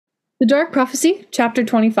The Dark Prophecy, Chapter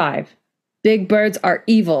 25. Big birds are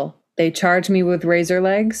evil. They charge me with razor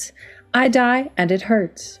legs. I die, and it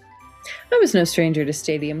hurts. I was no stranger to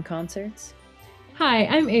stadium concerts. Hi,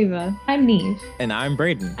 I'm Ava. I'm Neve. And I'm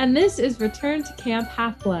Braden. And this is Return to Camp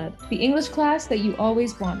Half-Blood, the English class that you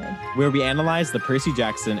always wanted. Where we analyze the Percy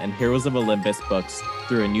Jackson and Heroes of Olympus books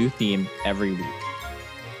through a new theme every week.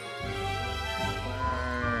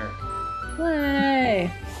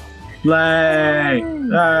 Play! Play!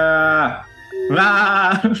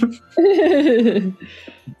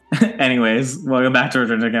 Anyways, welcome back to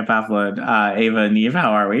Return to Camp Half-Blood. Ava and Neve,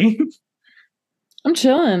 how are we? I'm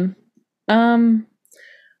chilling. I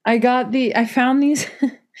found these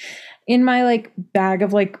in my bag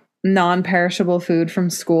of non-perishable food from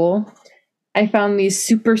school. I found these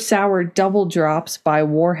super sour double drops by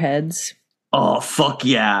Warheads. Oh, fuck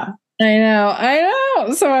yeah. I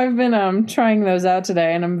know. So I've been trying those out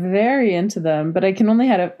today, and I'm very into them. But I can only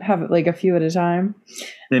have a few at a time.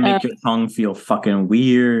 They make your tongue feel fucking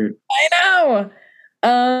weird. I know.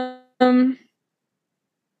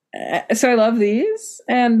 So I love these,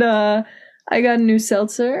 and I got a new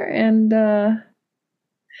seltzer, and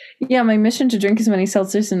my mission to drink as many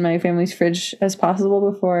seltzers in my family's fridge as possible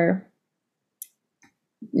before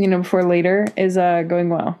later is going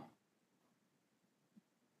well.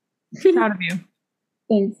 Proud of you.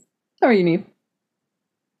 Thanks. How are you, Neve?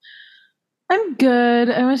 I'm good.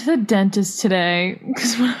 I went to the dentist today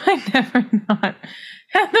because when have I never not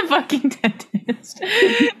had the fucking dentist?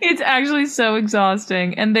 It's actually so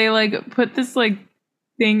exhausting. And they put this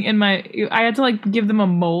thing in my, I had to give them a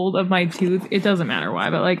mold of my tooth. It doesn't matter why,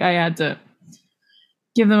 but I had to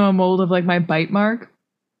give them a mold of my bite mark.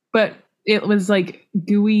 But it was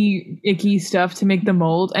gooey, icky stuff to make the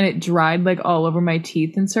mold, and it dried all over my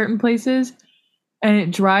teeth in certain places. And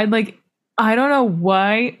it dried I don't know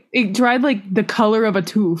why. It dried the color of a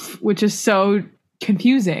tooth, which is so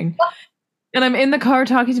confusing. And I'm in the car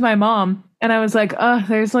talking to my mom, and I was like, oh,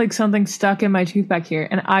 there's something stuck in my tooth back here.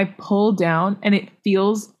 And I pull down, and it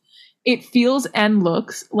feels and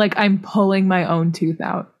looks like I'm pulling my own tooth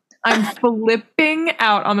out. I'm flipping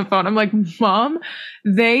out on the phone. I'm like, Mom,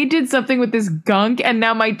 they did something with this gunk, and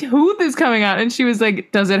now my tooth is coming out. And she was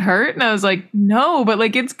like, does it hurt? And I was like, no, but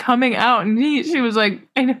it's coming out. And she was like,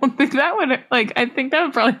 I don't think that would, I think that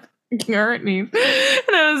would probably hurt me. And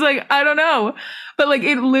I was like, I don't know. But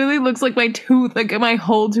it literally looks like my tooth, my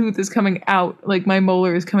whole tooth is coming out. My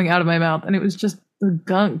molar is coming out of my mouth. And it was just the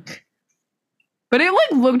gunk. But it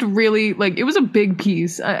looked really it was a big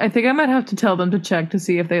piece. I think I might have to tell them to check to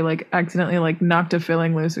see if they accidentally knocked a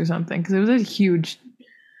filling loose or something, because it was a huge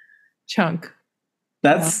chunk.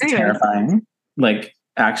 That's terrifying.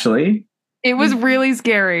 Actually, it was really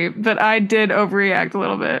scary, but I did overreact a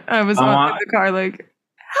little bit. I was in the car they ripped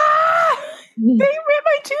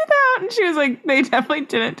my tooth out, and she was like, they definitely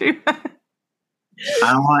didn't do that.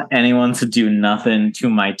 I don't want anyone to do nothing to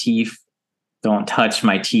my teeth. Don't touch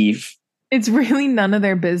my teeth. It's really none of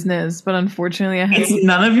their business, but unfortunately it's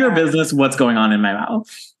none of your business what's going on in my mouth.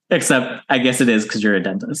 Except, I guess it is because you're a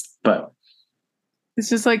dentist, but... It's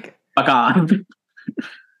just fuck off.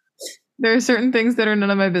 There are certain things that are none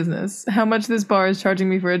of my business. How much this bar is charging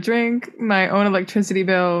me for a drink, my own electricity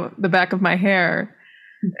bill, the back of my hair.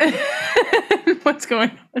 What's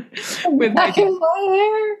going on with my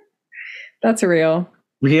hair? That's real.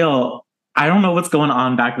 Real. I don't know what's going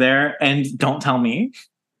on back there, and don't tell me.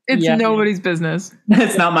 It's nobody's business.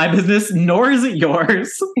 It's not my business, nor is it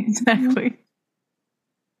yours. Exactly.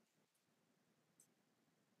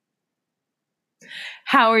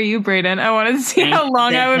 How are you, Braden? I wanted to see how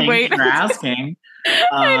long I would wait. Thanks for asking.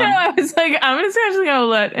 I know. I was like, I'm just actually going to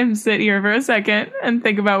let him sit here for a second and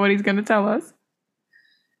think about what he's going to tell us.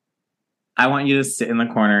 I want you to sit in the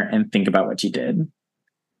corner and think about what you did.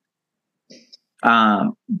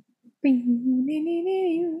 That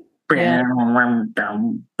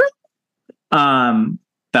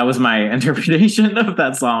was my interpretation of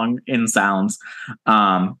that song in sounds.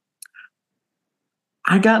 I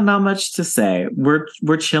got not much to say. We're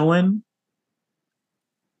chilling,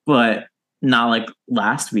 but not like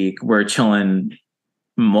last week. We're chilling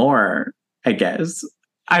more, I guess.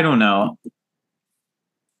 I don't know.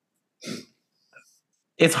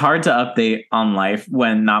 It's hard to update on life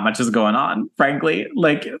when not much is going on, frankly.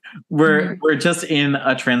 We're just in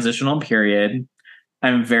a transitional period.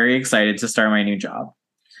 I'm very excited to start my new job.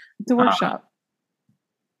 It's a workshop.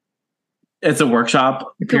 It's a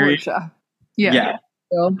workshop period. It's a workshop. Yeah.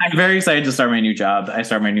 I'm very excited to start my new job. I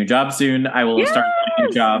start my new job soon. I will start my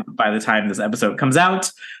new job by the time this episode comes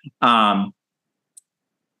out.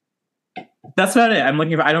 that's about it. I'm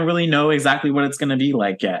looking for. I don't really know exactly what it's going to be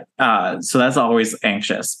like yet. So that's always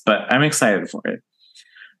anxious, but I'm excited for it.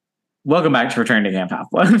 Welcome back to Return to Camp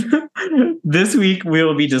Half-Blood. This week we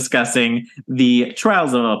will be discussing the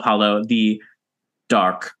Trials of Apollo, the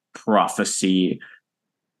Dark Prophecy,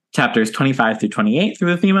 chapters 25 through 28 through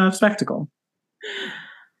the theme of spectacle.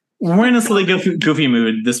 We're in a silly, goofy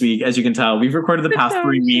mood this week, as you can tell. We've recorded the past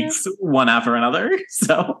 3 weeks, one after another.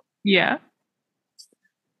 So yeah.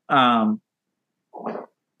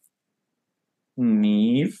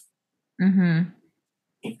 Neve, Mm-hmm.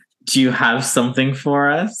 do you have something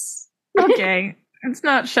for us? Okay, it's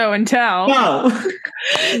not show and tell. No.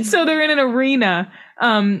 So they're in an arena,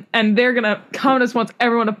 and they're gonna Commodus wants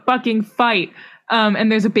everyone to fucking fight.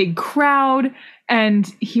 And there's a big crowd,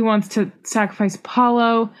 and he wants to sacrifice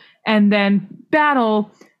Apollo, and then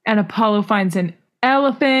battle. And Apollo finds an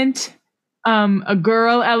elephant, a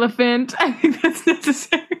girl elephant. I think that's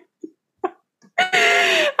necessary.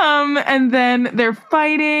 And then they're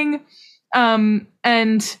fighting,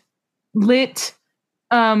 and Lit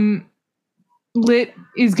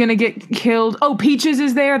is gonna get killed. Oh, Peaches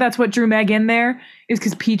is there. That's what drew Meg in there, is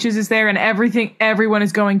because Peaches is there, and everyone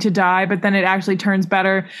is going to die, but then it actually turns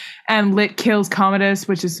better, and Lit kills Commodus,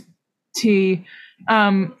 which is T.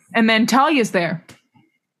 And then Talia's there.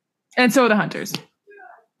 And so are the hunters.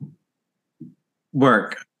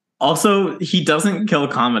 Work. Also, he doesn't kill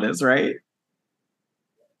Commodus, right?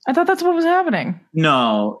 I thought that's what was happening.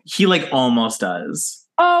 No, he almost does.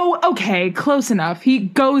 Oh, okay, close enough. He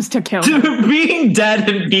goes to kill him. Being dead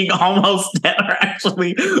and being almost dead are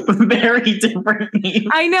actually very different things.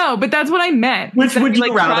 I know, but that's what I meant. Which would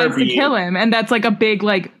you rather tries be? to kill him, and that's a big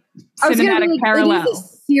cinematic parallel. It is a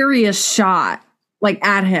serious shot,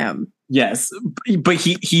 at him. Yes, but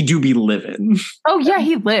he do be living. Oh yeah,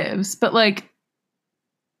 he lives, but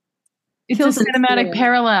it's a cinematic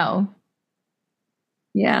parallel.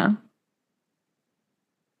 Yeah.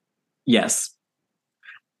 Yes.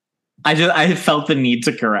 I felt the need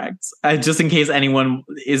to correct, just in case anyone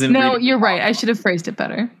isn't. No, you're right. I should have phrased it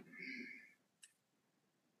better.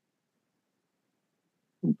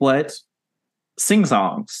 What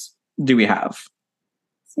sing-songs do we have?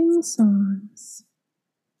 Sing-songs.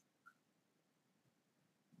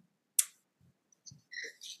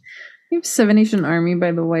 We have Seven Nation Army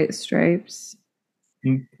by the White Stripes.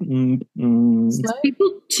 People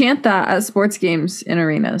chant that at sports games in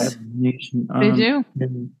arenas. They do.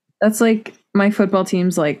 That's my football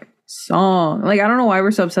team's song. I don't know why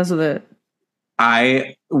we're so obsessed with it.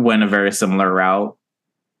 I went a very similar route,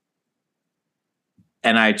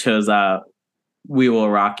 and I chose "We Will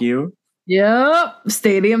Rock You." Yep,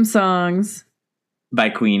 stadium songs by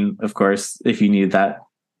Queen, of course. If you need that,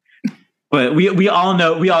 but we all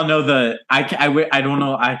know the I don't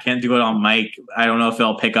know, I can't do it on mic. I don't know if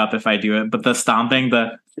it'll pick up if I do it, but the stomping,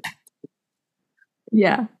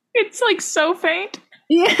 yeah, it's so faint.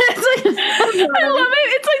 Yeah, it's I love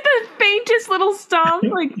it. It's the faintest little stomp.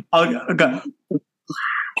 Okay.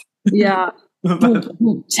 Yeah.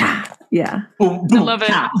 Yeah. I love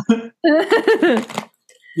it.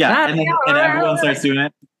 Yeah, and everyone starts doing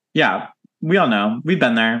it. Yeah, we all know. We've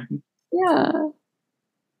been there. Yeah.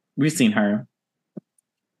 We've seen her.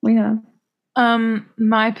 We have.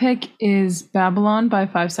 My pick is Babylon by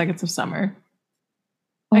 5 Seconds of Summer.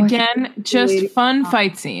 Again, just fun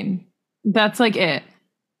fight scene. That's it.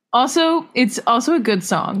 Also, it's also a good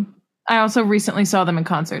song. I also recently saw them in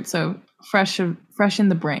concert, so fresh in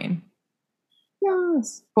the brain.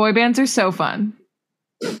 Yes. Boy bands are so fun.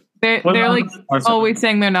 They're always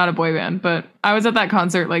saying they're not a boy band, but I was at that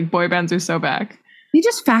concert. Boy bands are so back. They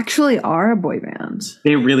just factually are a boy band.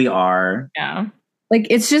 They really are. Yeah.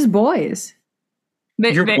 It's just boys.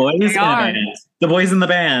 Your boys in a band. The boys in the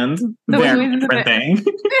band. Very different thing.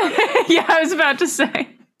 Yeah, I was about to say.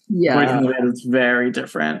 Yeah. Boys in the band is very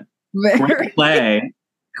different. Great play.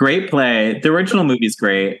 Great play. The original movie's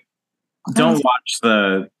great. Don't watch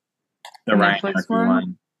the Ryan Murphy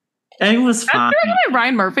one. And it was fine. By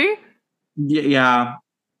Ryan Murphy? Yeah.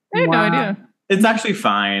 I had no idea. It's actually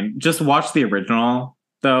fine. Just watch the original,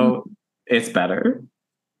 though. It's better.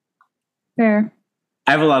 Fair.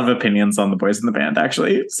 I have a lot of opinions on the boys in the band,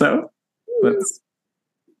 actually. So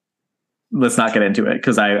let's not get into it,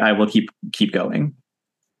 because I will keep going.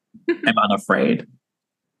 I'm unafraid.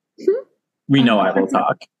 We know I will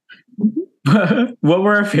talk. What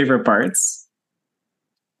were our favorite parts?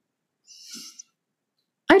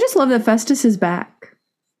 I just love that Festus is back.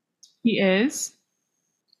 He is.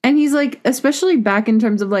 And he's especially back in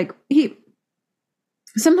terms of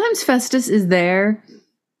sometimes Festus is there,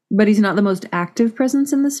 but he's not the most active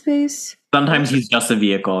presence in the space. Sometimes he's just a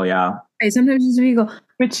vehicle, yeah. Right, sometimes he's a vehicle.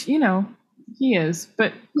 Which, He is,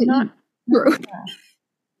 but not.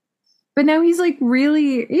 But now he's like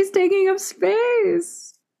he's taking up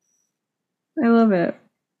space. I love it.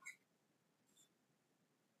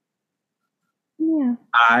 Yeah.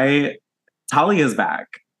 Talia's back.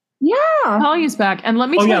 Yeah. Talia's back, and let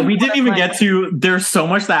me. Oh tell yeah, you we what didn't I even like. get to. There's so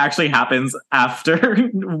much that actually happens after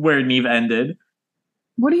where Neve ended.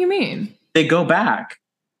 What do you mean? They go back.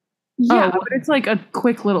 Yeah, but it's like a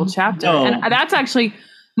quick little chapter, No. and that's actually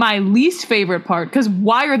my least favorite part. Because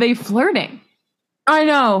why are they flirting? I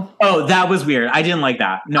know. Oh, that was weird. I didn't like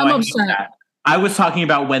that. No, I'm I hate upset. that. I was talking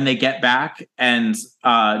about when they get back and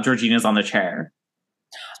Georgina's on the chair.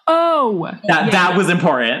 Oh, That was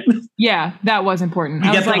important. yeah, that was important. We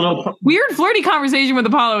I get was the like, little- weird flirty conversation with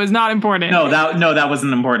Apollo is not important. No, that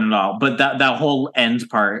wasn't important at all. But that whole end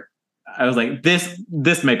part, I was like, this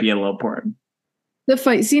might be a little important. The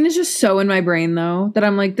fight scene is just so in my brain though that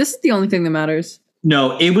I'm like, this is the only thing that matters.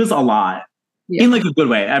 No, it was a lot. Yeah. In like a good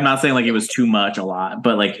way. I'm not saying like it was too much a lot,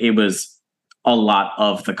 but like it was a lot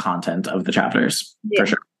of the content of the chapters for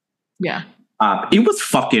sure. Yeah. It was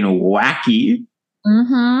fucking wacky.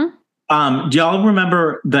 Mm-hmm. Do y'all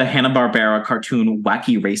remember the Hanna-Barbera cartoon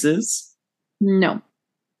Wacky Races? No.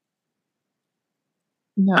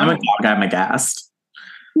 No. I'm aghast.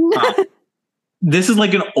 This is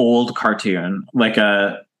like an old cartoon, like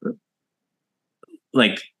I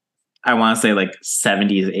want to say like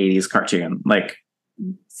 70s, 80s cartoon, like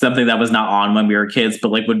something that was not on when we were kids, but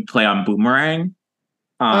like would play on Boomerang.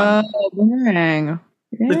 Boomerang.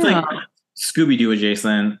 Yeah. It's like Scooby-Doo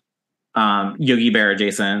adjacent, Yogi Bear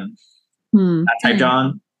adjacent, that type,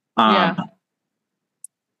 John. Yeah.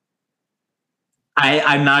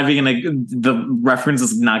 I'm not even gonna. The reference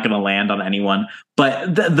is not gonna land on anyone.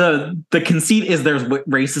 But the conceit is there's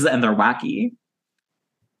races and they're wacky.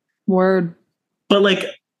 Word. But like,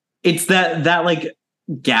 it's that like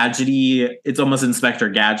gadgety. It's almost Inspector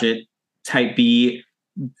Gadget type beat.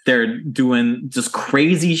 They're doing just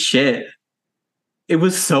crazy shit. It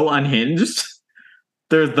was so unhinged.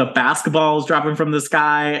 There's the basketballs dropping from the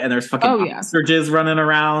sky, and there's fucking ostriches running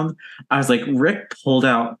around. I was like, Rick pulled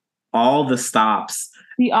out all the stops.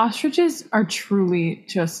 The ostriches are truly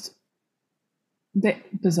just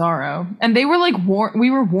bizarro, and they were like we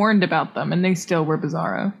were warned about them, and they still were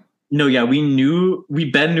bizarro. No, yeah, Ben knew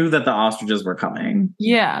that the ostriches were coming.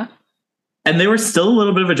 Yeah, and they were still a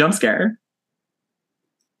little bit of a jump scare.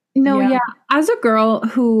 No, yeah. As a girl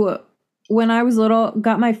who, when I was little,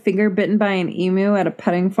 got my finger bitten by an emu at a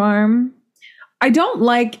petting farm, I don't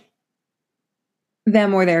like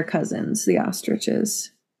them or their cousins, the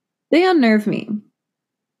ostriches. They unnerve me.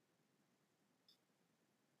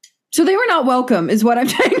 So they were not welcome, is what I'm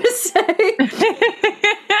trying to say.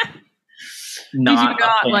 Did you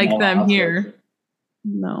not like them here?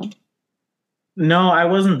 No. No, I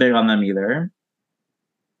wasn't big on them either.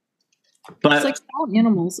 But it's like small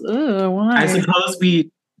animals. Ugh, why? I suppose we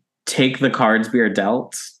take the cards we are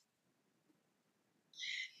dealt.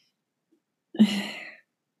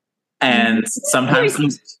 And sometimes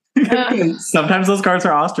those cards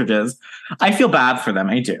are ostriches. I feel bad for them.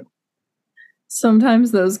 I do.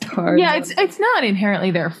 Sometimes those cards. Yeah, it's not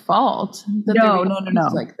inherently their fault. That No.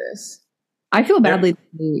 Like this. I feel badly that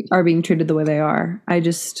they are being treated the way they are.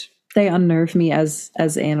 They unnerve me as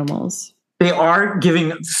animals. They are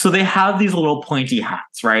so they have these little pointy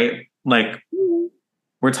hats, right? Like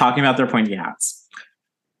we're talking about their pointy hats.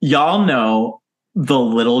 Y'all know the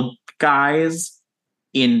little guys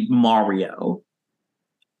in Mario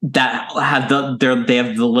that have they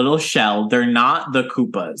have the little shell. They're not the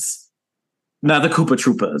Koopas, not the Koopa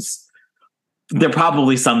Troopas. They're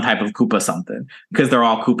probably some type of Koopa something because they're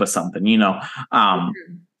all Koopa something, you know. I'm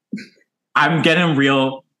getting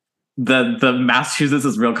real. The Massachusetts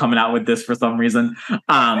is real coming out with this for some reason. They're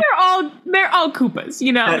all Koopas,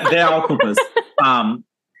 you know. They're all Koopas.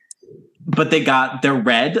 But they're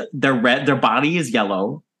red. Their body is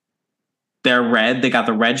yellow. They're red. They got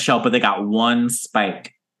the red shell, but they got one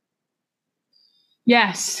spike.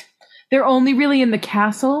 Yes. They're only really in the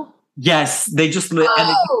castle. Yes, they just and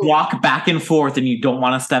they walk back and forth, and you don't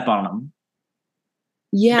want to step on them.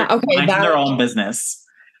 Yeah, okay. Mind their own business.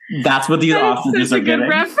 That's what these ostriches are getting.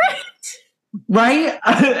 Right?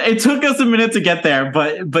 It took us a minute to get there,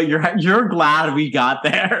 but you're glad we got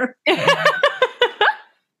there.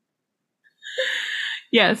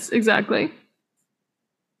 Yes, exactly.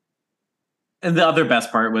 And the other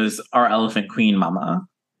best part was our elephant queen mama.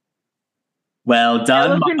 Well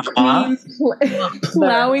done, mama.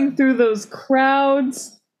 Plowing through those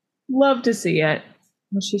crowds. Love to see it.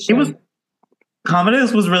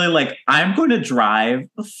 Commodus was really like, I'm going to drive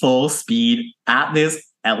full speed at this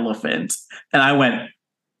elephant. And I went,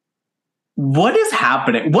 what is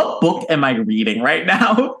happening? What book am I reading right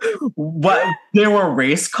now? What? There were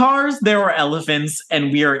race cars, there were elephants,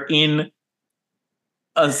 and we are in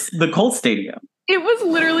the Colt Stadium. It was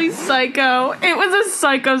literally Psycho. It was a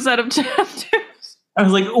Psycho set of chapters. I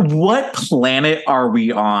was like, what planet are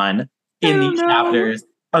we on in these chapters?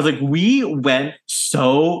 I was like, we went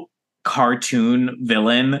so cartoon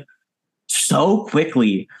villain so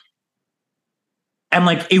quickly. And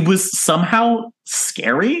like, it was somehow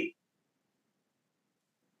scary.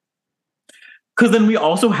 Because then we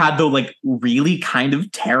also had the like really kind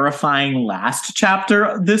of terrifying last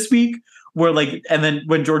chapter this week where like, and then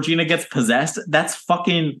when Georgina gets possessed, that's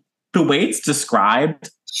fucking the way it's described.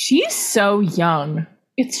 She's so young.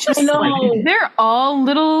 It's just like, they're all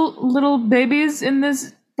little babies in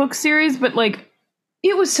this book series, but like,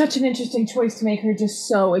 it was such an interesting choice to make her just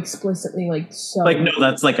so explicitly like so. Like, no,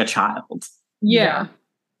 that's like a child. Yeah.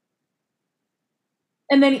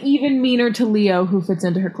 And then even meaner to Leo, who fits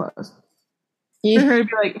into her clothes. For her to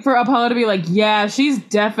be like, for Apollo to be like, yeah, she's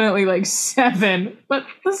definitely like 7, but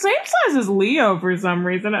the same size as Leo for some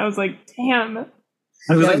reason. I was like, damn.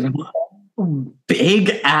 I was like,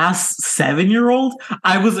 big ass 7-year-old.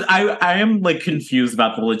 I am like confused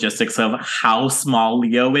about the logistics of how small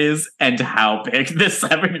Leo is and how big this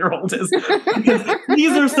 7-year-old is. Because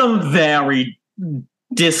these are some very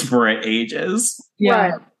disparate ages. Yeah.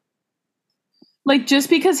 Right. Like, just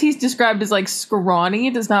because he's described as like scrawny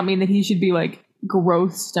does not mean that he should be like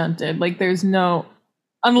growth stunted. Like, there's no,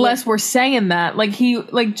 unless we're saying that, like, he,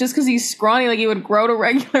 like, just because he's scrawny, like, he would grow to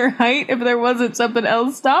regular height if there wasn't something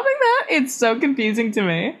else stopping that. It's so confusing to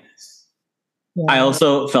me. Yeah. I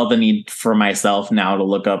also felt the need for myself now to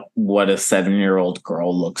look up what a 7-year-old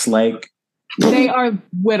girl looks like. They are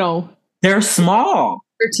little. They're small.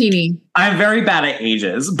 They're teeny. I'm very bad at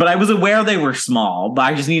ages, but I was aware they were small, but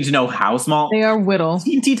I just need to know how small. They are whittle.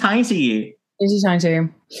 Teeny tiny. Teeny tiny.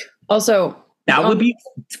 Also, that would be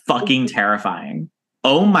fucking terrifying.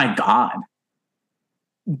 Oh my God.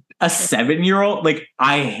 A 7-year-old? Like,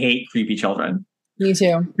 I hate creepy children. Me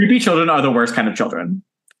too. Creepy children are the worst kind of children.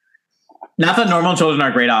 Not that normal children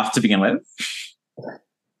are great off to begin with.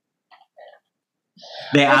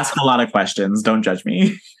 They ask a lot of questions. Don't judge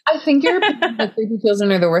me. I think your opinion that creepy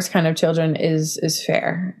children are the worst kind of children is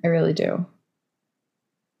fair. I really do.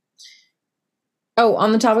 Oh,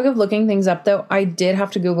 on the topic of looking things up, though, I did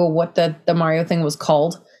have to Google what the Mario thing was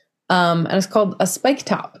called. And it's called a spike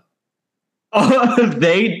top. Oh,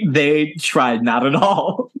 they tried not at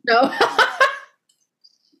all. No.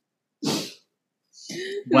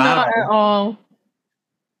 Wow. Not at all.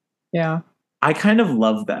 Yeah. I kind of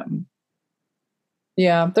love them.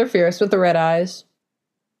 Yeah, they're fierce with the red eyes.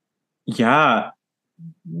 Yeah.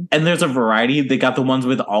 And there's a variety. They got the ones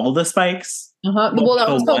with all the spikes. Uh-huh. Well, that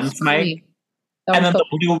was one spike. And then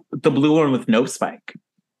the blue one with no spike.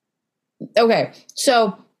 Okay,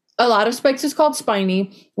 so a lot of spikes is called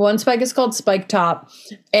spiny. One spike is called spike top.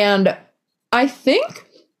 And I think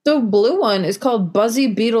the blue one is called Buzzy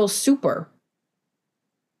Beetle Super.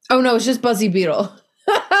 Oh, no, it's just Buzzy Beetle.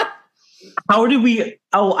 How did we...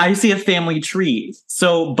 Oh, I see a family tree.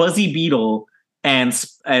 So Buzzy Beetle and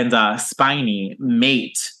Spiny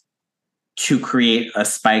mate to create a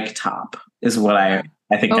spike top is what I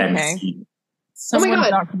think I'm seeing. Someone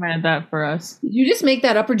documented that for us. Did you just make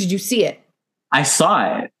that up or did you see it? I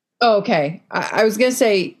saw it. Oh, okay. I was going to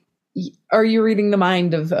say, are you reading the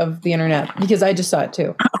mind of the internet? Because I just saw it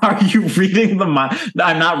too. Are you reading the mind?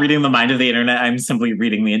 I'm not reading the mind of the internet. I'm simply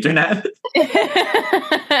reading the internet.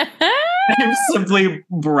 I'm simply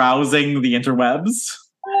browsing the interwebs.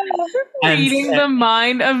 Reading the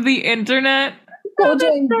mind of the internet. Oh, that's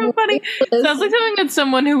so funny. Sounds like something that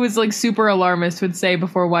someone who was like super alarmist would say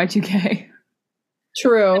before Y2K.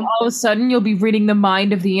 True. And all of a sudden, you'll be reading the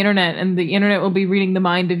mind of the internet, and the internet will be reading the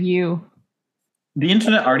mind of you. The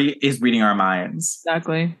internet already is reading our minds.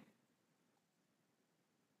 Exactly.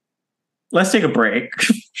 Let's take a break.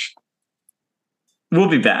 We'll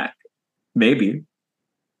be back. Maybe.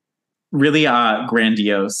 Really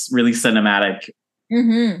grandiose, really cinematic.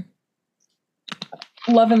 Mm-hmm.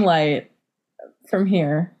 Love and light from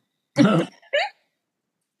here.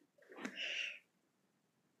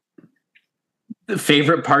 The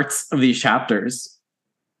favorite parts of these chapters.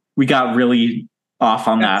 We got really off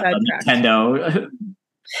on that Nintendo.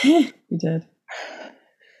 We did.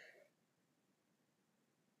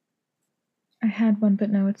 I had one, but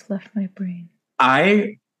now it's left my brain.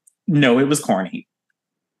 I know it was corny.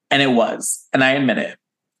 And it was. And I admit it.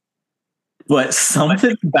 But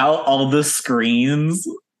something about all the screens,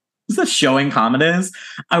 the showing comedies,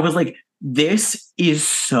 I was like, this is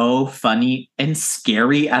so funny and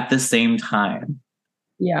scary at the same time.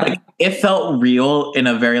 Yeah. Like it felt real in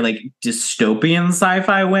a very like dystopian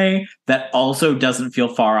sci-fi way that also doesn't feel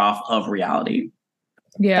far off of reality.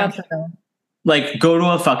 Yeah. That's real. Like go to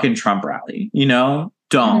a fucking Trump rally, you know?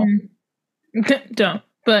 Don't. Don't.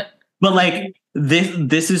 But like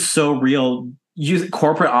this is so real.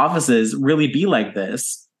 Corporate offices really be like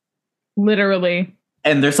this. literally.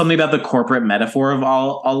 And there's something about the corporate metaphor of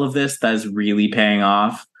all of this that is really paying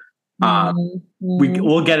off.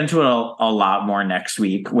 We'll get into it a lot more next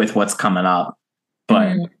week with what's coming up.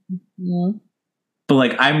 But but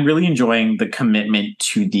like I'm really enjoying the commitment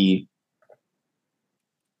to the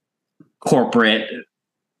corporate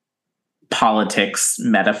politics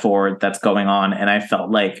metaphor that's going on. And I felt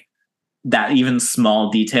like that even small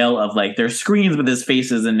detail of like there's screens with his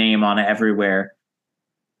faces and name on it everywhere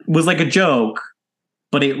was like a joke,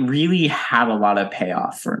 but it really had a lot of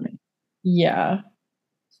payoff for me. Yeah.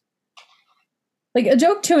 Like a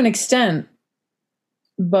joke to an extent,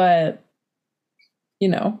 but you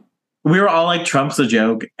know. We were all like, Trump's a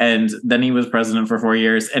joke, and then he was president for 4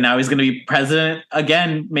 years, and now he's going to be president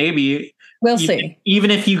again, maybe. We'll see. Even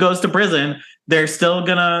if he goes to prison, they're still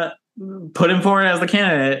going to put him forward as the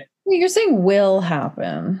candidate. You're saying will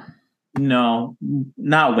happen. No,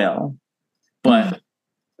 not will, but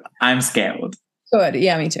I'm scared. Good.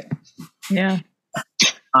 Yeah, me too. Yeah.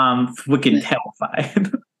 I'm freaking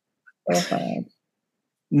terrified. Terrified.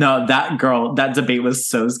 No, that debate was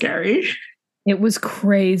so scary. It was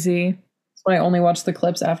crazy. That's why I only watched the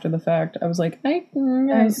clips after the fact. I was like,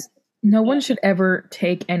 Guys, no one should ever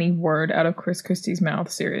take any word out of Chris Christie's mouth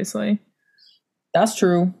seriously. That's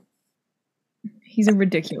true. He's a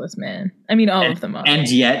ridiculous man. I mean, all of them are. And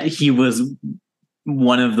yet he was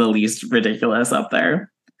one of the least ridiculous up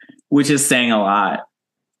there, which is saying a lot.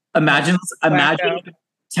 Imagine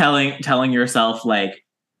telling yourself, like,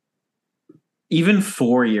 even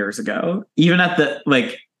 4 years ago, even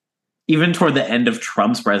toward the end of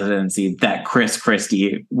Trump's presidency, that Chris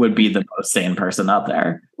Christie would be the most sane person up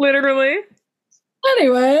there. Literally.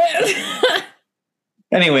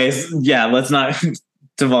 Anyways, yeah, let's not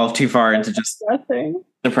devolve too far into just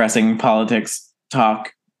depressing politics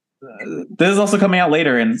talk. This is also coming out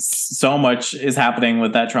later, and so much is happening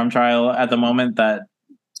with that Trump trial at the moment that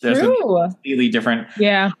there's a completely different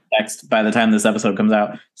text by the time this episode comes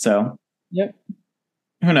out. So, yep.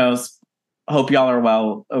 Who knows? Hope y'all are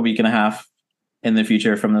well a week and a half in the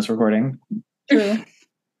future from this recording. True.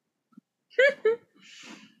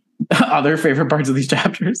 Other favorite parts of these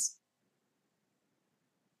chapters?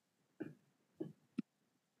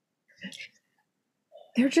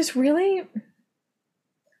 They're just really,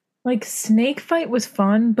 like, snake fight was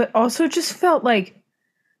fun, but also just felt like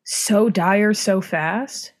so dire so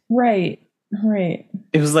fast. Right.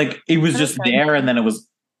 It was like it was just there, and then it was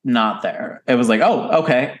not there. It was like, oh,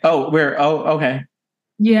 okay. Okay.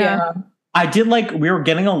 Yeah. I did like we were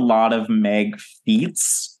getting a lot of Meg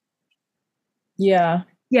feats. Yeah.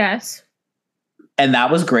 Yes. And that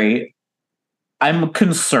was great. I'm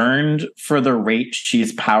concerned for the rate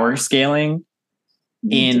she's power scaling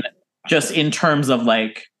in terms of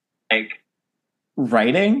like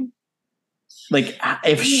writing. Like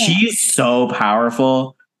if she's so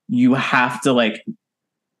powerful, you have to like,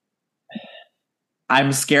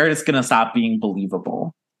 I'm scared it's going to stop being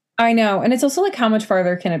believable. I know. And it's also like, how much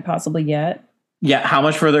farther can it possibly get? Yeah. How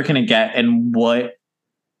much further can it get? And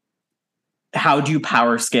how do you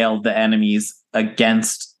power scale the enemies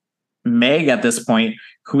against Meg at this point,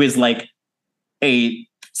 who is like a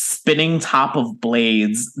spinning top of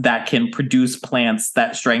blades that can produce plants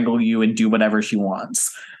that strangle you and do whatever she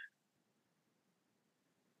wants?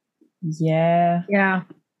 Yeah. Yeah.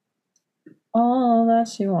 All that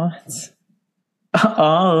she wants.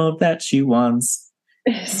 All that she wants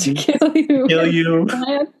is to kill you.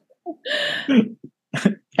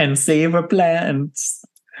 And save her plants.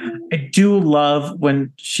 I do love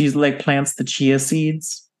when she's like plants the chia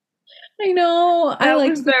seeds. I know. That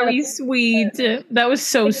was very sweet. That was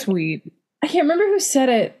so sweet. I can't remember who said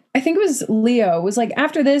it. I think it was Leo. It was like,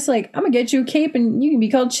 after this, like, I'm gonna get you a cape and you can be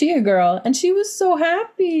called Chia Girl. And she was so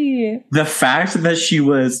happy. The fact that she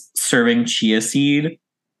was serving chia seed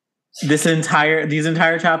these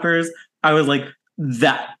entire chapters, I was like,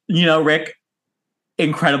 that, you know, Rick,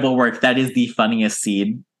 incredible work. That is the funniest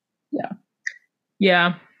seed. Yeah.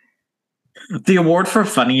 Yeah. The award for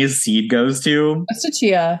funniest seed goes to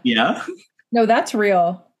Chia. Yeah. No, that's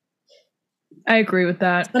real. I agree with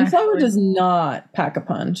that. Sunflower does not pack a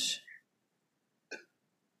punch.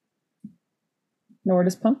 Nor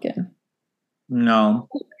does pumpkin. No.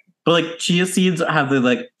 But like chia seeds have the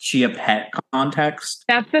like chia pet context.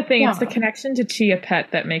 That's the thing. Yeah. It's the connection to Chia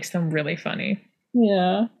Pet that makes them really funny.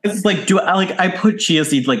 Yeah. It's like, I put chia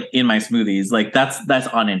seeds like in my smoothies. Like that's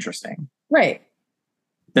uninteresting. Right.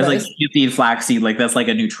 There's like chia seed, flaxseed, like that's like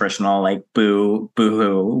a nutritional, like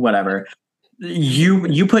boo-hoo, whatever.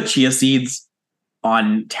 You put chia seeds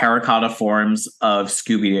on terracotta forms of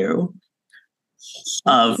Scooby-Doo,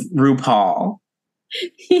 of RuPaul,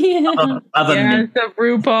 of the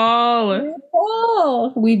RuPaul.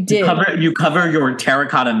 RuPaul. We did. You cover your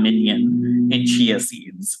terracotta minion in chia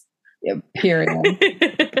seeds. Yeah,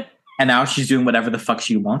 period. And now she's doing whatever the fuck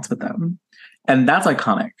she wants with them. And that's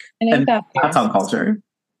iconic. And that's on culture.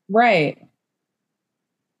 Right.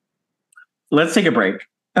 Let's take a break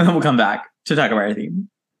and then we'll come back to talk about our theme.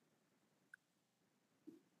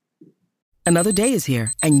 Another day is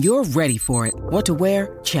here and you're ready for it. What to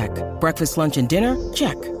wear? Check. Breakfast, lunch, and dinner?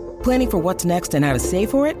 Check. Planning for what's next and how to save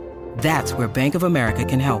for it? That's where Bank of America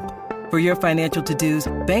can help. For your financial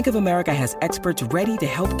to-dos, Bank of America has experts ready to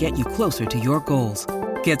help get you closer to your goals.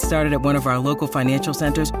 Get started at one of our local financial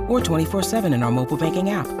centers or 24/7 in our mobile banking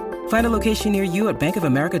app. Find a location near you at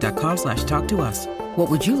bankofamerica.com/talktous. What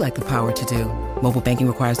would you like the power to do? Mobile banking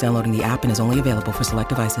requires downloading the app and is only available for select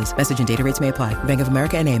devices. Message and data rates may apply. Bank of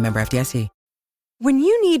America N.A., member FDIC. When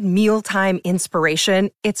you need mealtime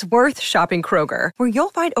inspiration, it's worth shopping Kroger, where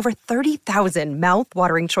you'll find over 30,000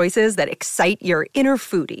 mouth-watering choices that excite your inner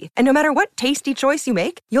foodie. And no matter what tasty choice you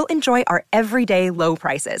make, you'll enjoy our everyday low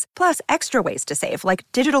prices, plus extra ways to save, like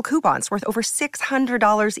digital coupons worth over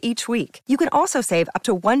 $600 each week. You can also save up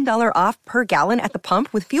to $1 off per gallon at the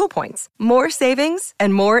pump with fuel points. More savings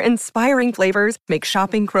and more inspiring flavors make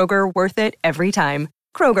shopping Kroger worth it every time.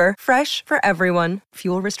 Kroger, fresh for everyone.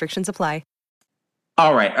 Fuel restrictions apply.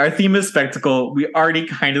 All right, our theme is spectacle. We already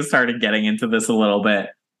kind of started getting into this a little bit.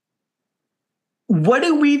 What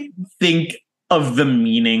do we think of the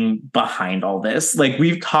meaning behind all this? Like,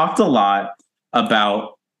 we've talked a lot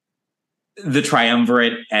about the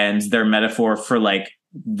triumvirate and their metaphor for like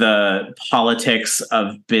the politics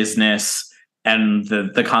of business and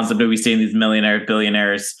the concept that we see in these millionaires,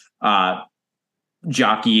 billionaires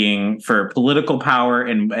jockeying for political power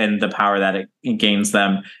and the power that it gains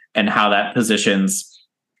them, and how that positions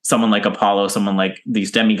someone like Apollo, someone like these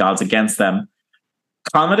demigods against them.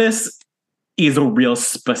 Commodus is a real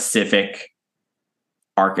specific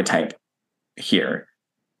archetype here,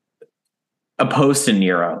 opposed to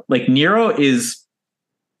Nero. Like, Nero is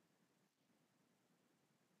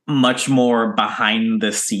much more behind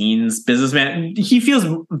the scenes businessman. He feels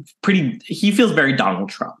very Donald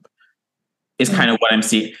Trump is kind of what I'm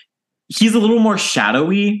seeing. He's a little more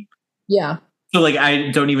shadowy. Yeah. So, like,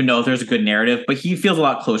 I don't even know if there's a good narrative, but he feels a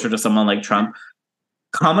lot closer to someone like Trump.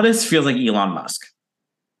 Commodus feels like Elon Musk.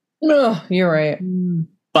 Oh, you're right.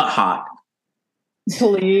 But hot.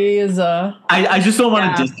 Please. I just don't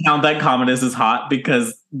want to discount that Commodus is hot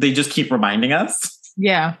because they just keep reminding us.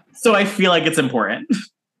 Yeah. So I feel like it's important.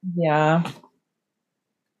 Yeah.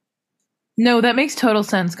 No, that makes total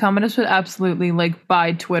sense. Commodus would absolutely like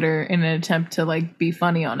buy Twitter in an attempt to like be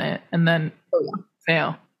funny on it and then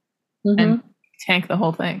fail and tank the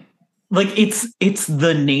whole thing. Like, it's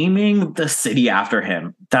the naming the city after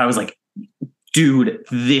him that I was like, dude,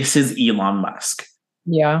 this is Elon Musk.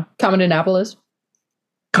 Yeah. Commodanapolis.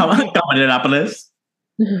 Commodanapolis.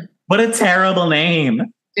 What a terrible name.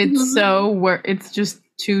 It's it's just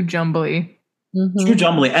too jumbly. Too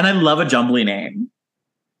jumbly. And I love a jumbly name.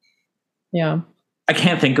 Yeah. I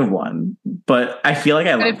can't think of one, but I feel like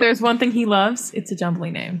I love it. If there's one thing he loves, it's a jumbly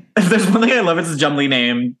name. If there's one thing I love, it's a jumbly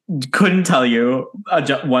name. Couldn't tell you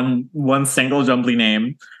one single jumbly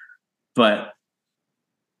name, but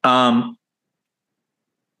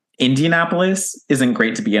Indianapolis isn't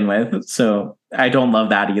great to begin with, so I don't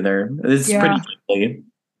love that either. It's pretty jumbly.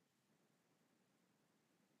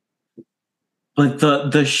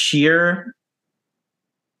 But the sheer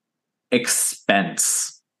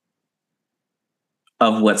expense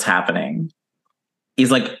of what's happening is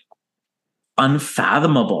like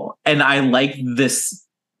unfathomable. And I like this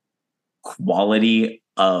quality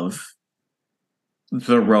of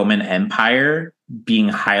the Roman Empire being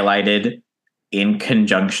highlighted in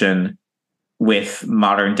conjunction with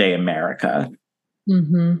modern day America.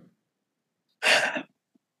 Mm-hmm.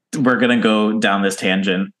 We're going to go down this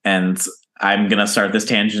tangent, and I'm going to start this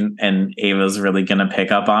tangent, and Ava's really going to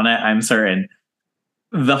pick up on it, I'm certain.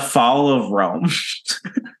 The fall of Rome.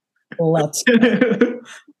 The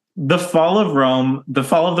fall of Rome, the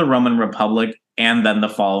fall of the Roman Republic, and then the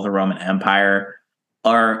fall of the Roman Empire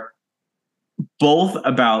are both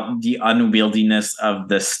about the unwieldiness of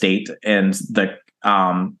the state, and the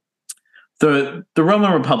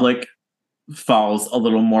Roman Republic falls a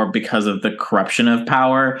little more because of the corruption of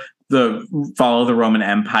power. The fall of the Roman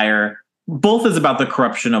Empire both is about the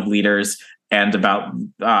corruption of leaders and about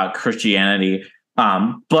Christianity,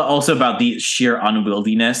 but also about the sheer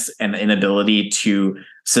unwieldiness and inability to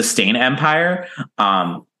sustain empire.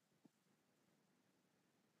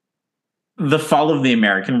 The fall of the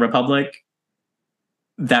American Republic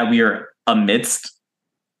that we are amidst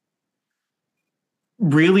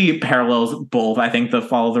really parallels both, I think, the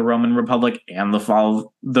fall of the Roman Republic and the fall of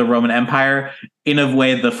the Roman Empire. In a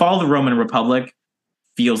way, the fall of the Roman Republic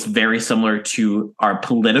feels very similar to our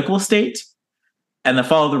political state, and the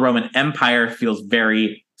fall of the Roman Empire feels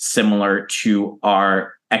very similar to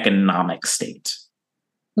our economic state.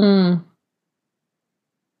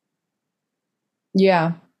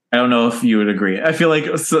 Yeah. I don't know if you would agree. I feel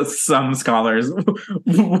like some scholars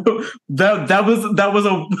that was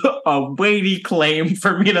a weighty claim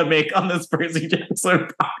for me to make on this Percy Jackson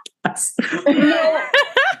podcast.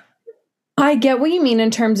 I get what you mean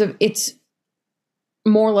in terms of it's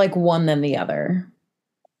more like one than the other.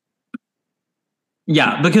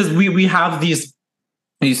 Yeah, because we have these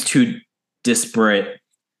two disparate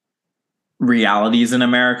realities in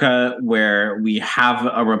America where we have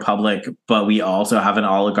a republic, but we also have an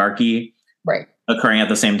oligarchy occurring at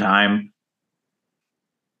the same time.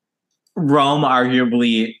 Rome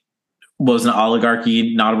arguably was an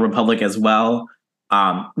oligarchy, not a republic as well.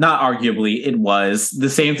 Not arguably, it was the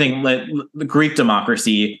same thing. Like the Greek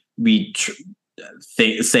democracy, we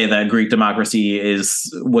say that Greek democracy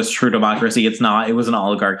was true democracy. It's not. It was an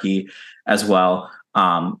oligarchy as well.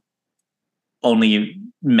 Only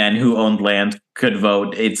men who owned land could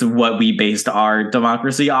vote. It's what we based our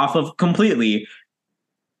democracy off of completely,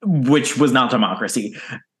 which was not democracy.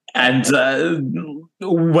 And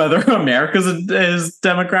whether America is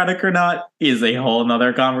democratic or not is a whole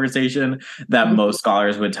nother conversation that most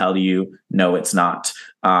scholars would tell you, no, it's not.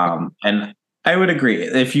 And I would agree.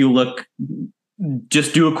 If you look,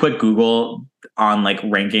 just do a quick Google on like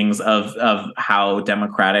rankings of how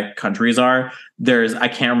democratic countries are. I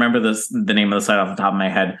can't remember the name of the site off the top of my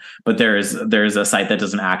head, but there's a site that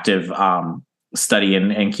does an active study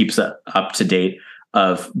and keeps up to date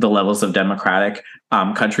of the levels of democratic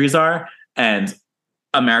countries are. And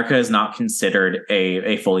America is not considered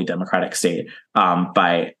a fully democratic state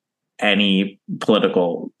by any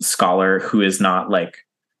political scholar who is not like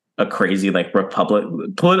a crazy like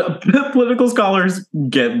political scholars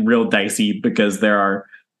get real dicey because there are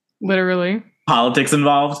literally politics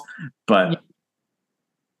involved. But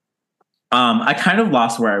I kind of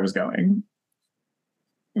lost where I was going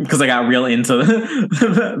because I got real into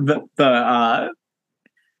the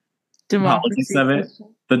politics of it,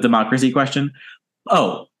 the democracy question.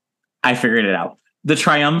 Oh, I figured it out. The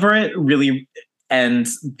triumvirate really and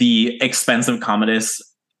the expense of Commodus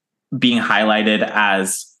being highlighted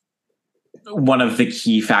as one of the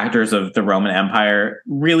key factors of the Roman Empire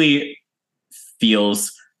really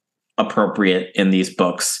feels appropriate in these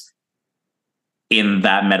books, in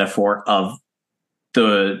that metaphor of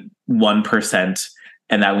the 1%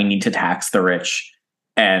 and that we need to tax the rich.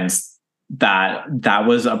 And that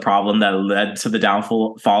was a problem that led to the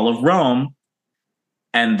downfall of Rome.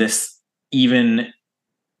 And this, even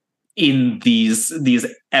in these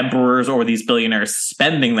emperors or these billionaires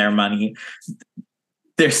spending their money,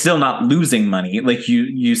 they're still not losing money. Like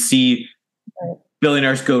you see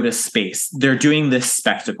billionaires go to space. They're doing this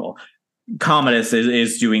spectacle. Commodus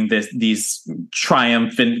is doing these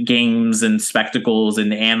triumphant games and spectacles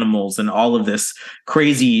and animals and all of this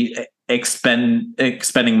crazy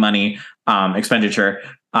expending money, expenditure.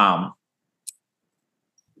 And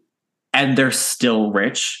they're still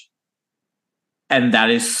rich. And that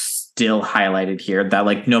is still highlighted here, that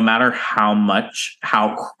like no matter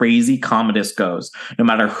how crazy Commodus goes, no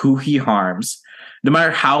matter who he harms, no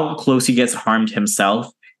matter how close he gets harmed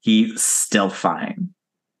himself, he's still fine.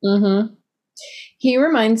 Mm-hmm. He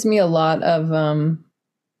reminds me a lot of the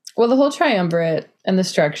whole triumvirate and the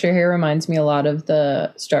structure here reminds me a lot of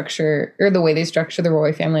the structure or the way they structure the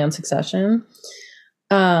Roy family on Succession.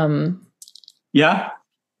 Yeah.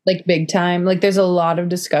 Like big time. Like there's a lot of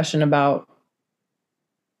discussion about,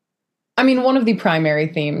 I mean, one of the primary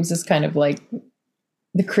themes is kind of like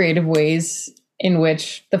the creative ways in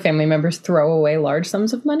which the family members throw away large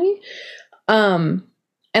sums of money. And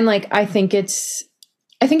like, I think it's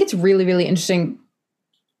really, really interesting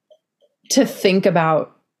to think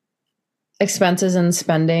about expenses and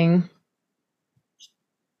spending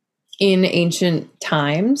in ancient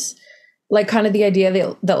times. Like kind of the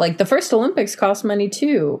idea that like the first Olympics cost money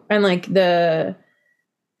too. And like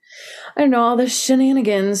I don't know, all the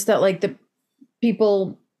shenanigans that like the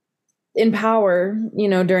people in power, you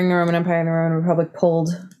know, during the Roman Empire and the Roman Republic pulled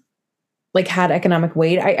like had economic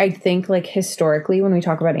weight. I think like historically when we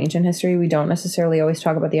talk about ancient history, we don't necessarily always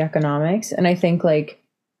talk about the economics. And I think like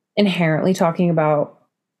inherently talking about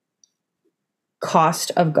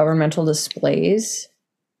cost of governmental displays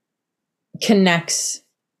connects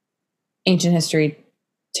ancient history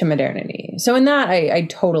to modernity. So in that, I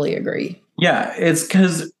totally agree. Yeah, it's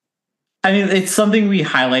because, I mean, it's something we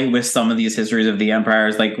highlight with some of these histories of the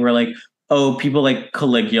empires. Like, we're like, oh, people like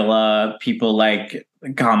Caligula, people like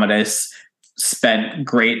Commodus spent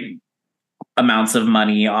great amounts of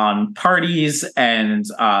money on parties and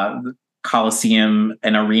Colosseum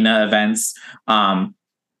and arena events. Bread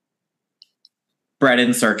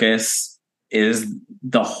and circus is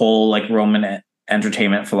the whole like Roman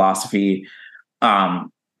entertainment philosophy.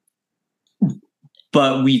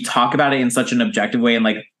 But we talk about it in such an objective way, and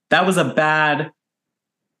like that was a bad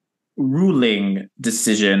ruling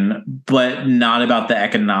decision, but not about the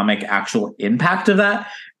economic actual impact of that.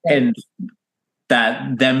 Right. And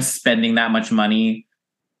that them spending that much money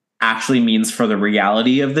actually means for the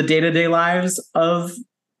reality of the day-to-day lives of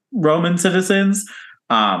Roman citizens.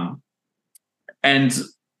 And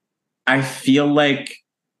I feel like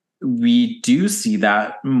we do see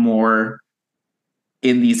that more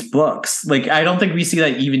in these books. Like, I don't think we see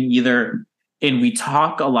that either. And we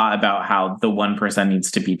talk a lot about how the 1%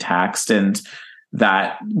 needs to be taxed and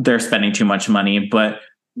that they're spending too much money, but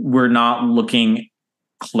we're not looking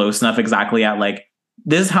close enough exactly at like,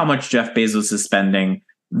 this is how much Jeff Bezos is spending.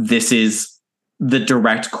 This is the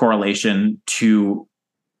direct correlation to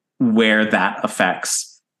where that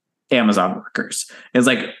affects Amazon workers. It's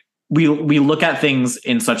like, we look at things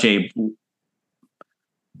in such a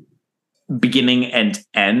beginning and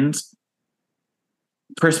end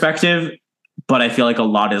perspective, but I feel like a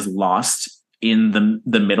lot is lost in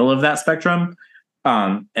the middle of that spectrum.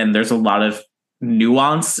 And there's a lot of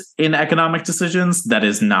nuance in economic decisions that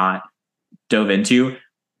is not dove into.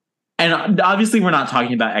 And obviously we're not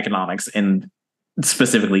talking about economics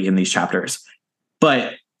specifically in these chapters,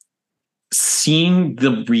 but seeing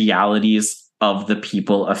the realities of the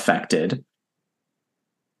people affected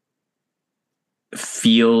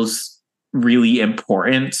feels really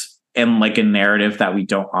important and like a narrative that we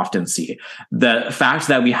don't often see. The fact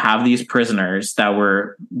that we have these prisoners that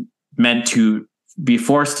were meant to be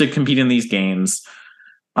forced to compete in these games,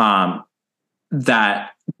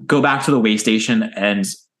 that go back to the way station, and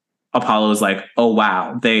Apollo is like, oh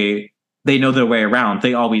wow, they know their way around.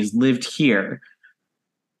 They always lived here.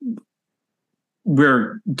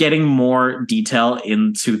 We're getting more detail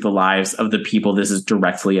into the lives of the people this is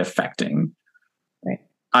directly affecting. Right.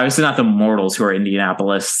 Obviously not the mortals who are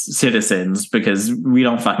Indianapolis citizens, because we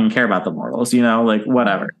don't fucking care about the mortals, you know, like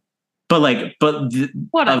whatever. But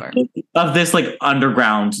whatever of this like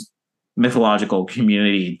underground mythological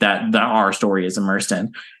community that our story is immersed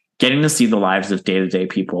in, getting to see the lives of day-to-day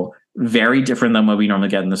people, very different than what we normally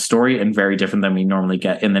get in the story, and very different than we normally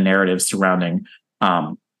get in the narrative surrounding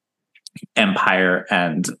empire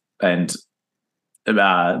and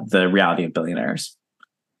the reality of billionaires.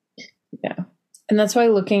 Yeah. And that's why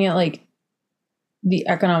looking at like the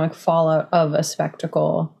economic fallout of a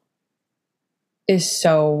spectacle is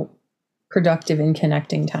so productive in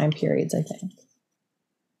connecting time periods, I think.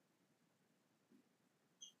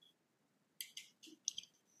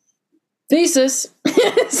 Thesis.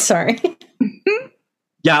 Sorry.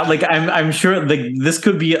 Yeah, like I'm sure like this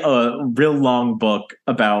could be a real long book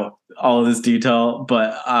about all of this detail,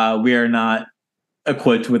 but we are not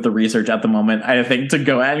equipped with the research at the moment, I think, to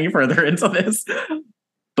go any further into this.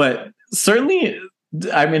 But certainly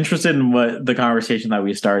I'm interested in what the conversation that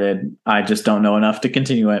we started. I just don't know enough to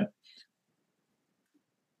continue it.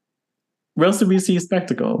 Where else did we see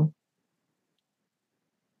spectacle?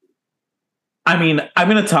 I mean, I'm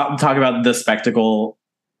going to talk about the spectacle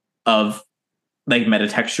of like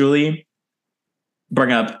metatextually,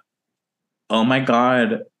 bring up, oh my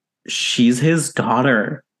God, she's his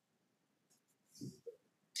daughter.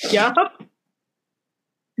 Yeah.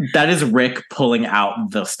 That is Rick pulling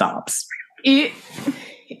out the stops. It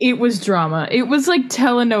was drama. It was like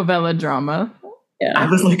telenovela drama. Yeah. I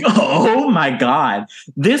was like, oh my God.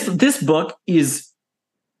 This book is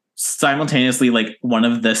simultaneously like one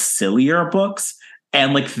of the sillier books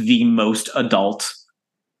and like the most adult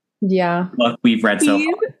book we've read so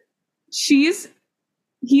far.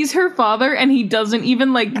 He's her father, and he doesn't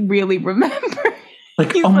even like really remember.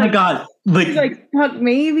 Like, oh my God. Like, he's like, fuck,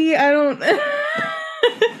 maybe I don't.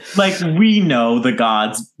 Like, we know the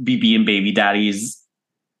gods be being baby daddies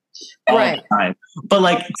all the time. But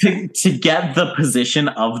like to get the position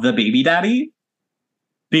of the baby daddy,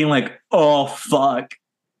 being like, oh fuck,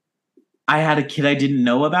 I had a kid I didn't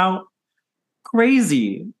know about.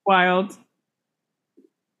 Crazy. Wild.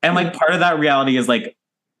 And like part of that reality is like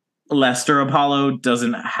Lester Apollo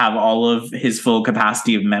doesn't have all of his full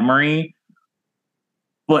capacity of memory,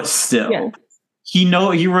 but still, he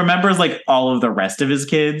remembers like all of the rest of his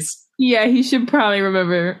kids. Yeah, he should probably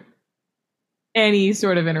remember any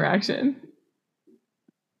sort of interaction.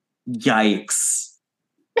 Yikes.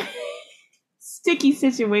 Sticky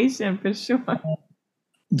situation for sure.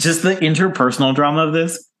 Just the interpersonal drama of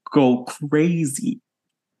this go crazy.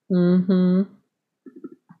 Mm-hmm.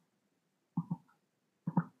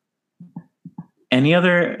 Any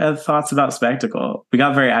other thoughts about Spectacle? We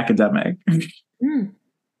got very academic. No,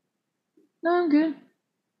 I'm good.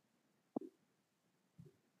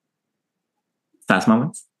 Fast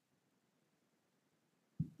moments.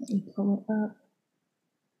 Let me pull it up.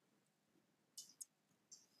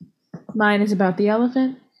 Mine is about the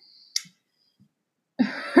elephant.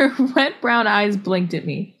 Her wet brown eyes blinked at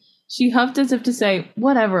me. She huffed as if to say,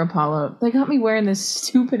 whatever, Apollo. They got me wearing this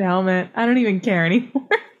stupid helmet. I don't even care anymore.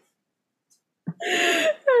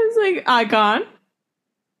 I was like, icon.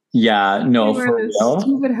 Yeah, no, for this real.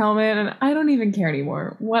 Stupid helmet, and I don't even care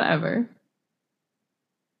anymore. Whatever.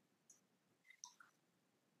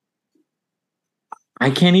 I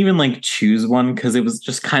can't even like choose one because it was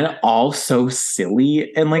just kind of all so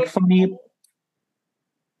silly and like funny.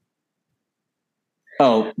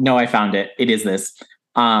 Oh, no, I found it. It is this.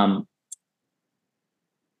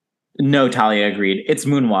 No, Talia agreed. It's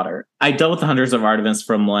Moonwater. I dealt with the Hunters of Artemis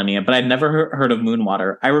for a millennia, but I'd never heard of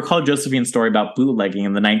Moonwater. I recall Josephine's story about bootlegging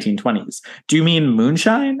in the 1920s. Do you mean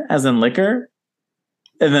moonshine, as in liquor?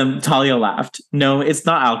 And then Talia laughed. No, it's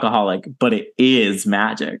not alcoholic, but it is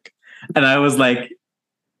magic. And I was like,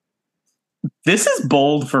 this is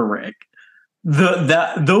bold for Rick.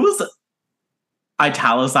 Those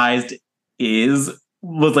italicized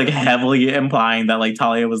was like heavily implying that like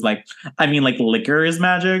Talia was like, I mean, like liquor is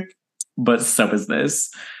magic, but so is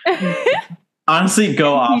this. Honestly,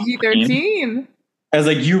 go off. PG-13. I was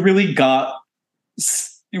like, you really got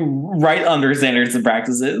right under standards and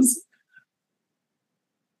practices.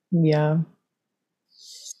 Yeah.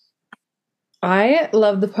 I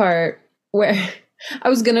love the part where I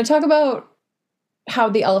was going to talk about how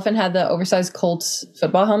the elephant had the oversized Colts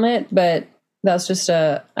football helmet, but that's just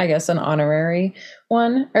an honorary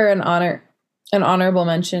one, or an honorable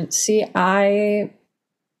mention. See,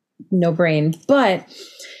 no brain, but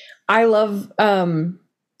I love,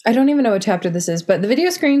 I don't even know what chapter this is, but the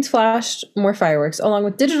video screens flashed more fireworks along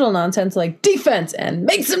with digital nonsense like defense and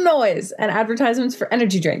make some noise and advertisements for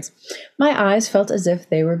energy drinks. My eyes felt as if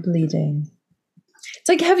they were bleeding. It's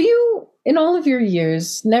like, have you, in all of your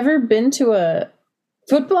years, never been to a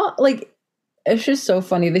football? Like, it's just so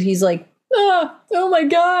funny that he's like, oh my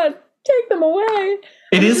God, take them away.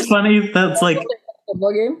 It is funny that's like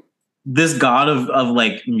football game. This god of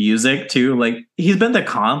like music too. Like he's been to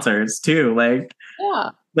concerts too. Like,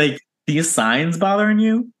 yeah, like these signs bothering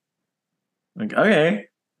you? Like, okay,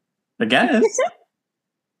 I guess.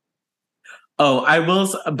 Oh, I will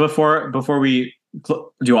before we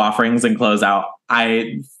do offerings and close out.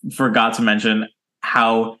 I forgot to mention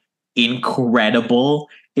how incredible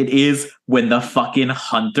it is when the fucking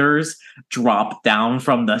hunters drop down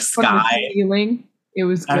from the sky. Ceiling. It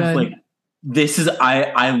was good. Like,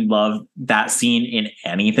 I love that scene in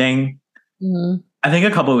anything. Mm-hmm. I think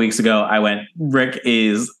a couple of weeks ago I went, Rick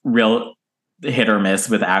is real hit or miss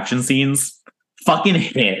with action scenes. Fucking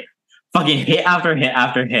hit after hit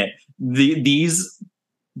after hit. These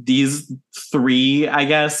three, I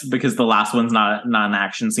guess, because the last one's not an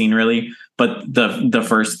action scene really, but the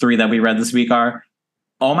first three that we read this week are,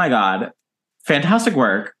 oh my God, fantastic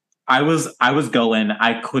work. I was going,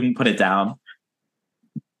 I couldn't put it down.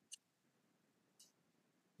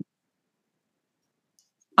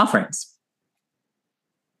 Offerings.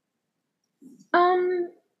 Probably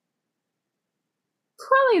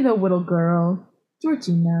the little girl,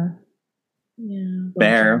 Georgina. Yeah.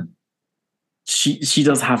 Bear. She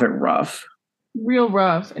does have it rough. Real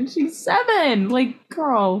rough. And she's 7. Like,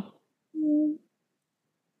 girl.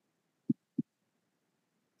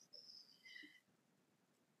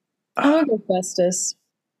 I'll go Festus.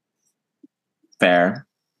 Fair.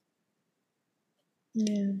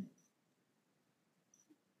 Yeah.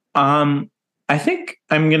 I think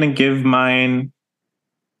I'm gonna give mine.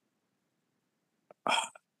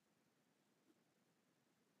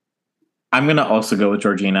 I'm gonna also go with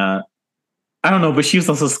Georgina. I don't know, but she was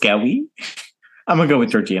also scary. I'm gonna go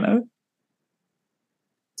with Georgina.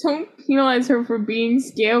 Don't penalize her for being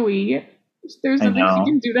scary. There's nothing she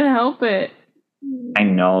can do to help it. I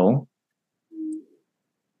know.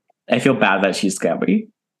 I feel bad that she's scary.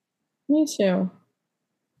 Me too.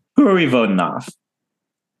 Who are we voting off?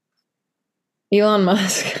 Elon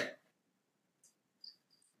Musk.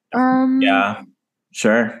 Yeah,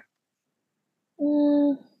 sure.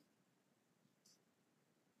 I'm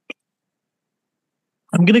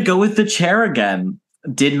gonna go with the chair again.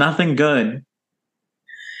 Did nothing good.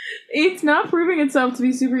 It's not proving itself to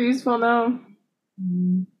be super useful, no.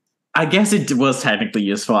 I guess it was technically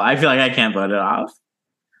useful. I feel like I can't vote it off.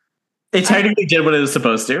 It technically did what it was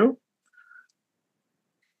supposed to.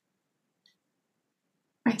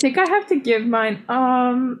 I think I have to give mine.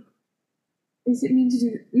 Is it mean to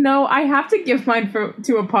do? No, I have to give mine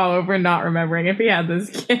to Apollo for not remembering if he had this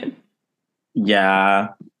kid. Yeah.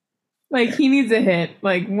 Like, he needs a hit.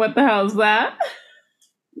 Like, what the hell is that?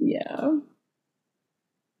 Yeah.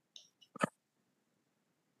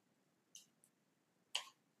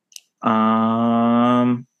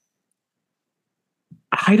 I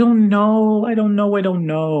don't know.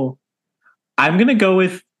 I'm gonna go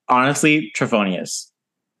with, honestly, Trophonius.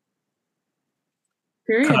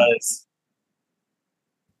 Period. Because,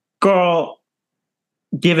 girl,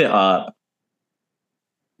 give it up.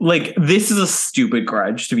 Like, this is a stupid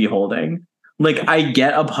grudge to be holding. Like, I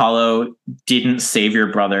get Apollo didn't save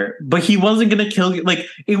your brother, but he wasn't gonna kill you. Like,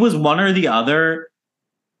 it was one or the other.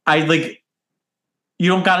 You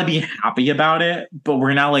don't gotta be happy about it, but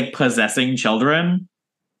we're now, like, possessing children.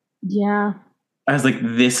 Yeah. I was like,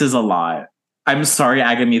 this is a lot. I'm sorry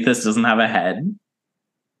Agamethus doesn't have a head.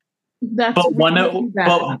 But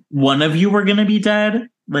one of you were gonna be dead.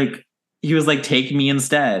 Like, he was like, take me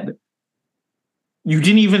instead. You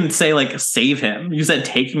didn't even say, like, save him. You said,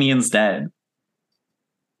 take me instead.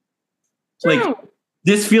 True. Like,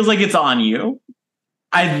 this feels like it's on you.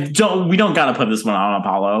 We don't gotta put this one on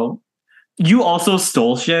Apollo. You also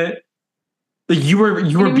stole shit. Like, it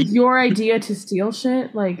was your idea to steal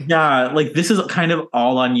shit. Like, yeah, like, this is kind of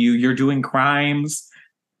all on you. You're doing crimes.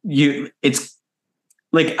 It's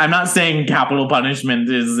like, I'm not saying capital punishment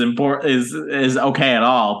is okay at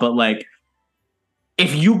all, but, like,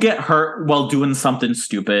 if you get hurt while doing something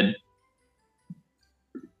stupid,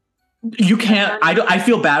 you can't. I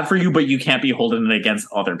feel bad for you, but you can't be holding it against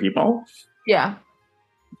other people. Yeah.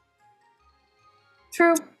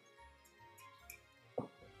 True.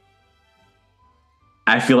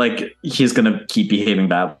 I feel like he's gonna keep behaving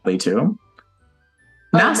badly too.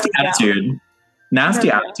 Nasty attitude. Nasty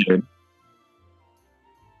attitude.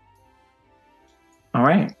 All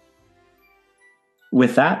right.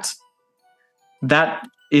 With that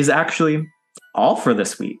is actually all for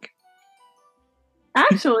this week.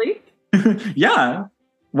 Actually. Yeah.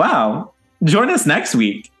 Wow. Join us next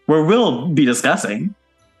week where we'll be discussing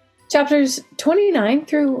chapters 29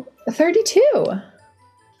 through 32.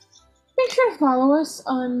 Make sure to follow us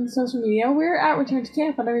on social media. We're at Return to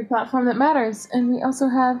Camp on every platform that matters. And we also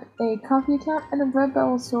have a Ko-fi account and a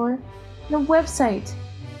Redbubble store and a website,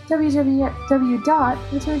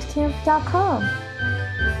 www.returntocamp.com.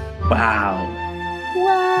 Wow.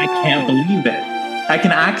 I can't believe it. I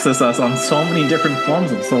can access us on so many different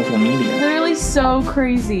forms of social media. Literally so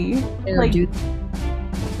crazy. Like, to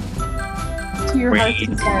your heart's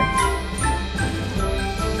content.